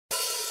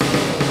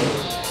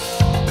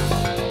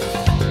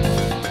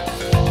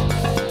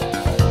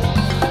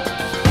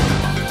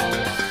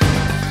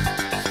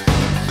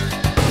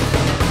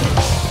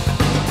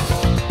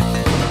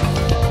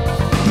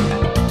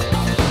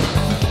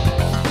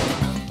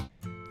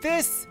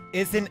This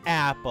is an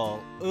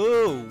apple.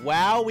 Ooh,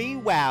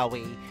 wowie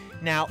wowie.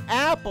 Now,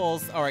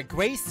 apples are a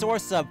great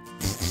source of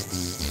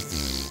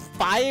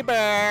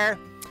fiber.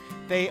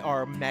 They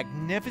are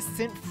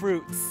magnificent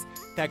fruits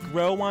that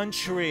grow on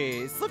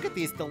trees. Look at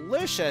these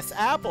delicious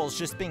apples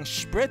just being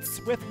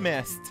spritzed with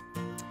mist.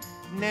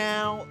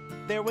 Now,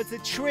 there was a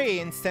tree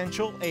in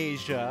Central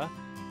Asia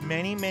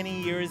many,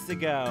 many years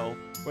ago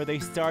where they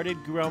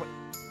started growing.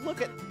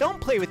 Look at,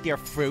 don't play with your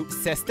fruit,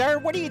 sister.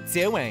 What are you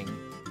doing?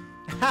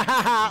 Ha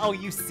ha ha, oh,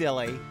 you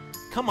silly.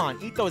 Come on,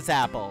 eat those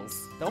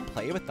apples. Don't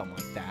play with them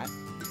like that.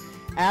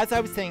 As I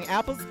was saying,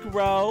 apples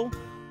grow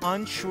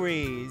on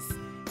trees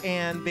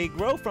and they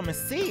grow from a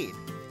seed.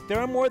 There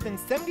are more than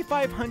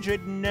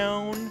 7,500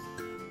 known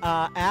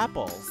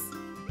apples.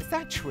 Is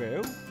that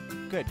true?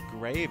 Good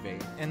gravy.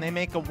 And they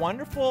make a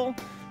wonderful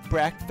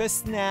breakfast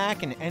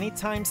snack and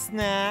anytime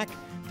snack.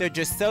 They're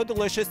just so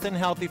delicious and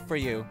healthy for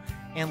you.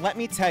 And let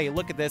me tell you,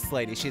 look at this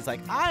lady. She's like,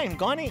 I'm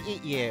gonna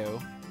eat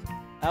you.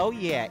 Oh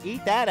yeah,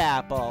 eat that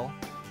apple.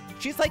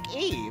 She's like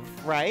Eve,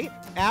 right?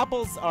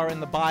 Apples are in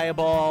the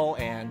Bible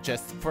and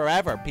just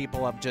forever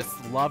people have just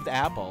loved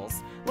apples.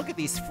 Look at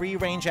these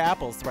free-range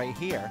apples right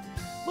here.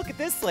 Look at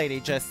this lady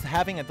just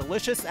having a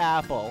delicious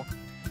apple.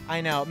 I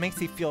know, it makes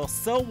you feel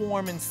so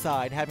warm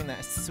inside having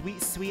that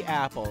sweet, sweet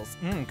apples.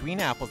 Green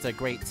apples are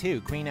great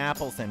too. Green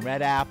apples and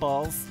red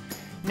apples.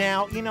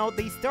 Now, you know,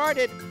 they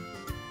started...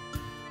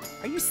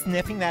 Are you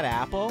sniffing that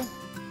apple?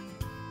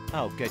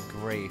 Oh, good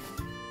grief.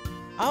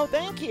 Oh,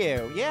 thank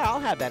you. Yeah, I'll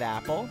have that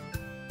apple.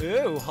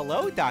 Ooh,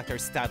 hello, Dr.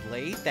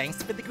 Studley.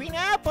 Thanks for the green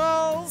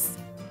apples.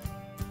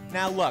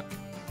 Now look.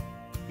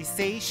 You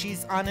see,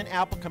 she's on an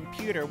Apple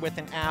computer with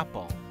an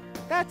apple.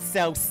 That's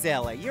so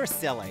silly. You're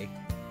silly.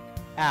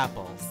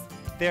 Apples.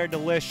 They're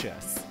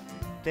delicious.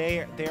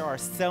 There are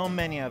so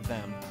many of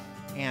them.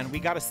 And we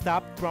gotta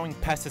stop throwing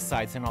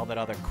pesticides and all that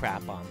other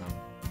crap on them.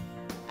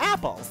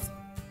 Apples!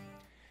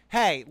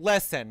 Hey,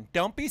 listen,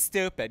 don't be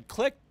stupid.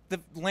 Click the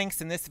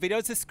links in this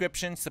video's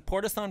description,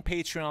 support us on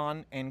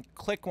Patreon, and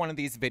click one of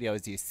these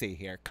videos you see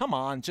here. Come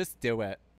on, just do it.